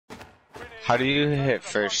How do you hit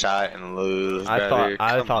first shot and lose? I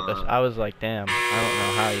brother? thought this. I was like, damn. I don't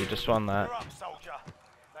know how you just won that.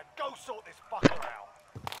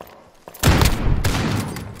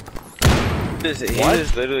 He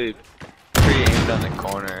was literally pre-aimed on the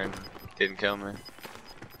corner and didn't kill me.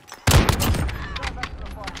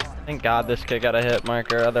 Thank God this kid got a hit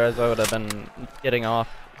marker, otherwise I would have been getting off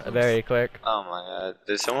very quick. Oh my God!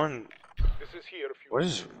 Did someone? What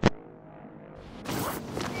is?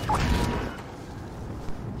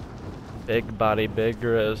 Big body, big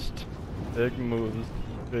wrist, big moves,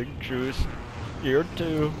 big juice. Here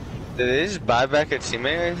too. Did they just buy back a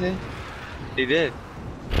teammate right there? He did.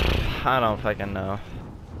 I don't fucking know.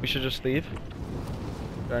 We should just leave.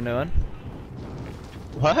 Start a new one.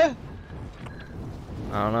 What? I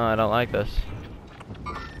don't know. I don't like this.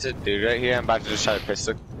 It's a dude right here. I'm about to just try to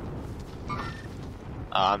pistol. Oh,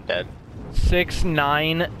 I'm dead.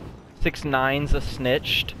 6'9", 6'9's a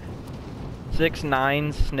snitched.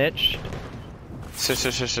 6'9 snitched.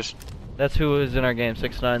 Shush. That's who was in our game.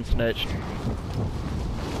 6'9 snitched.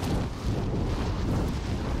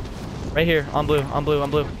 Right here, on blue, on blue,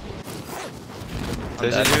 on blue.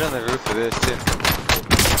 There's a dude on the roof of this too.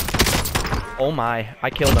 Oh my, I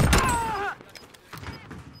killed him.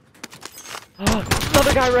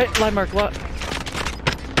 Another guy right, line mark, what?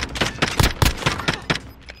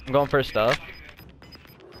 I'm going for stuff.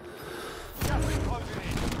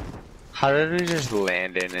 How did we just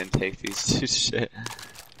land in and take these two shit?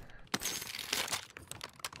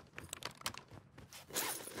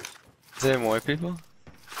 Is there more people?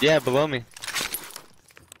 Yeah, below me.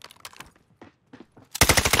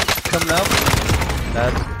 Coming up.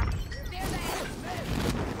 That's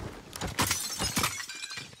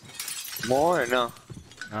more or no?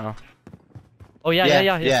 No. Oh yeah.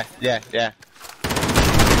 Yeah.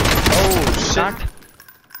 Oh shit. Knocked.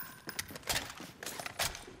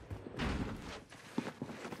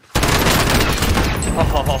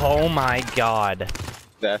 Oh my God.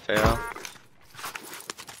 That fail.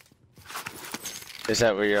 Is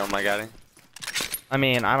that where you're oh my godding? I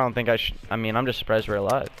mean, I don't think I should. I mean, I'm just surprised we're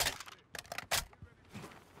alive.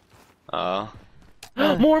 Oh.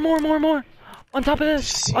 More. On top of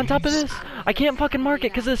this. Jeez. On top of this. I can't fucking mark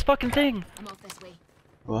it because of this fucking thing. I'm off this way.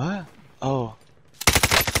 What? Oh.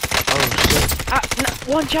 Oh shit. Ah,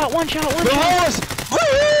 no, one shot. The horse!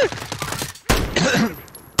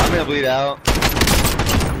 I'm gonna bleed out.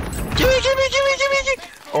 Give me!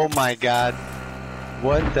 Oh my God.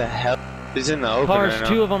 What the hell? He's in the open Cars, right now.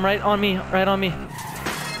 two of them right on me.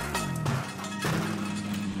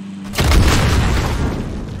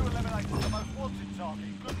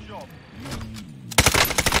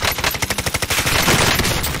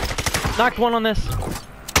 Knocked one on this.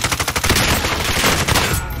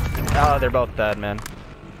 Oh, they're both dead, man.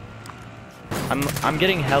 I'm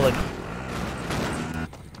getting hella.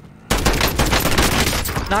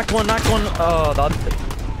 Knocked one. Oh, the other.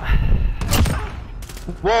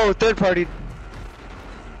 Whoa, third party.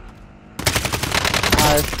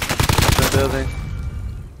 Five. The building.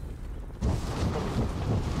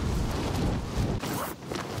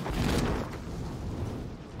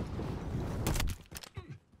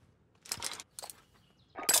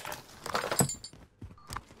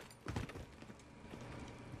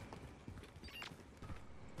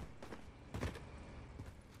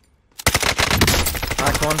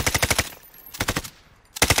 Knocked one.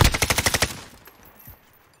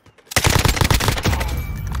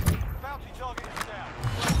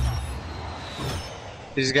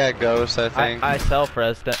 He's got ghosts, I think. I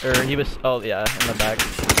self-resed, or he was, oh yeah, in the back.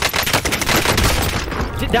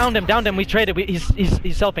 Downed him, we traded, he's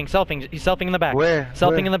selfing in the back. Where?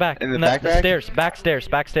 Selfing in the back. In the back rack? Stairs, back stairs.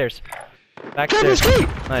 Nice.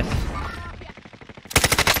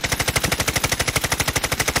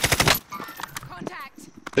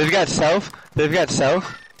 Contact. They've got self.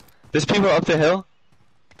 There's people up the hill.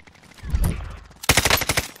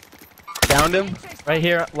 Downed him. Right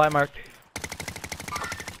here, light mark.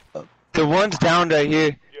 The one's down right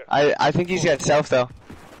here. I think he's got self though.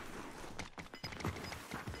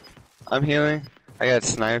 I'm healing. I got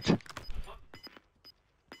sniped.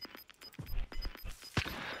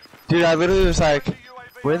 Dude, I literally was like,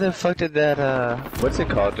 where the fuck did that, what's it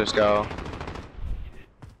called, just go?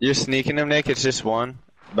 You're sneaking him, Nick? It's just one?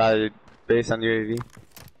 Based on UAV?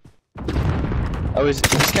 Oh, he's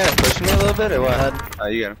kind of pushing me a little bit, or what? Oh,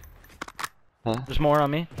 you got him. Huh? There's more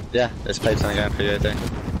on me. Yeah, there's pipes on the ground for you right there.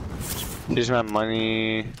 Here's my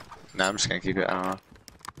money. Nah, I'm just gonna keep it, I don't know.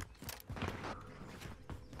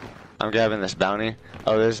 I'm grabbing this bounty.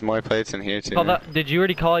 Oh, there's more plates in here too. Did you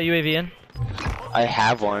already call a UAV in? I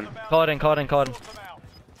have one. Call it in.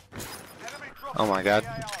 Oh my God.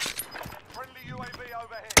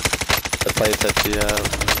 The place that you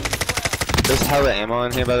There's hella ammo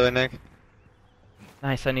in here, by the way, Nick.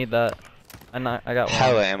 Nice, I need that. I got one.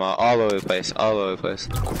 Hella ammo all over the place, all over the place.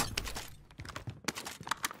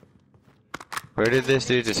 Where did this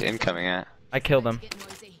dude just incoming at? I killed him. Get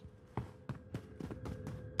noisy.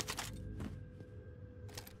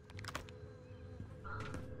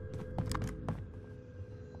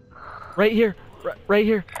 Right here, right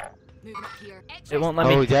here. Moving up here. It won't let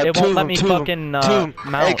me. Oh, yeah, It won't let me fucking mount.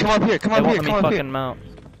 Hey, come up here, come It up won't here, let come me up here. fucking mount.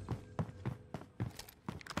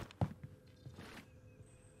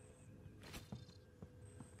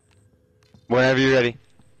 Whenever you're ready.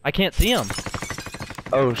 I can't see him.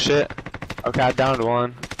 Oh shit. Okay, I downed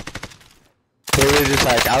one. They were just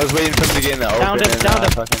like, I was waiting for him to get in the open. Downed him, and, downed him.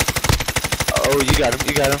 Fucking... Oh, you got him,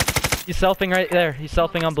 you got him. He's selfing right there. He's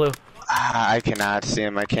selfing on blue. Ah, I cannot see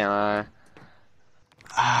him, I can't lie.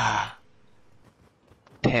 Ah.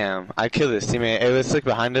 Damn, I killed this teammate. Hey, let's look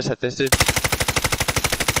behind us at this dude.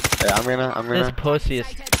 Hey, I'm gonna. This pussy is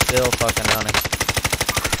still fucking running.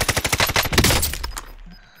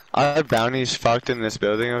 Our bounty's fucked in this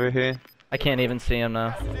building over here. I can't even see him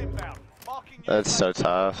now. That's so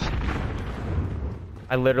tough.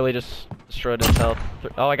 I literally just destroyed his health.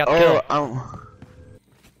 Oh, I got the kill. Oh,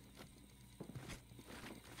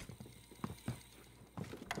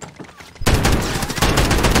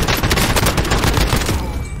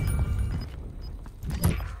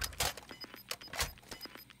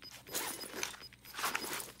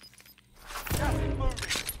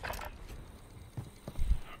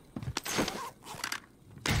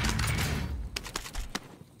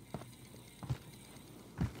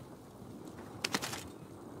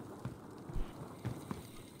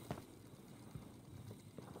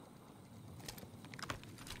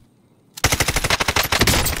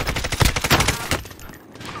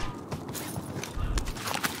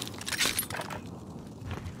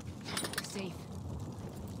 Safe.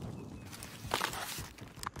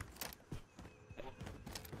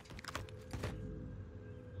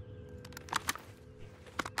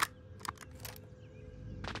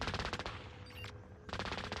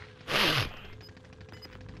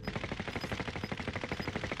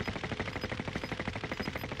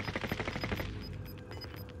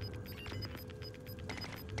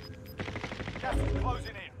 Gas is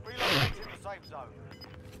closing in. Relocating the safe zone.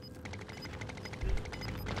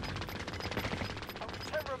 Only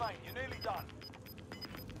 10 remain. You're nearly done.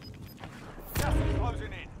 Gas is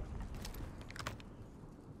closing in.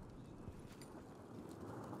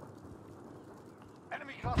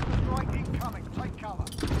 Enemy cluster strike incoming. Take cover.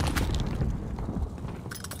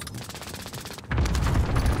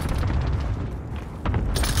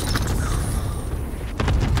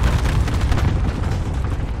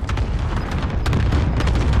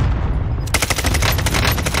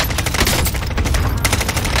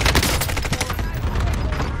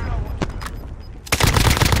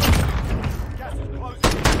 Gas is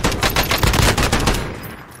closing in.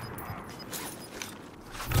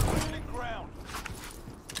 Losing ground.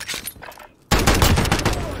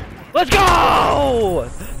 Let's go!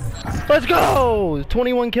 Let's go!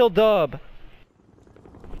 21 kill dub.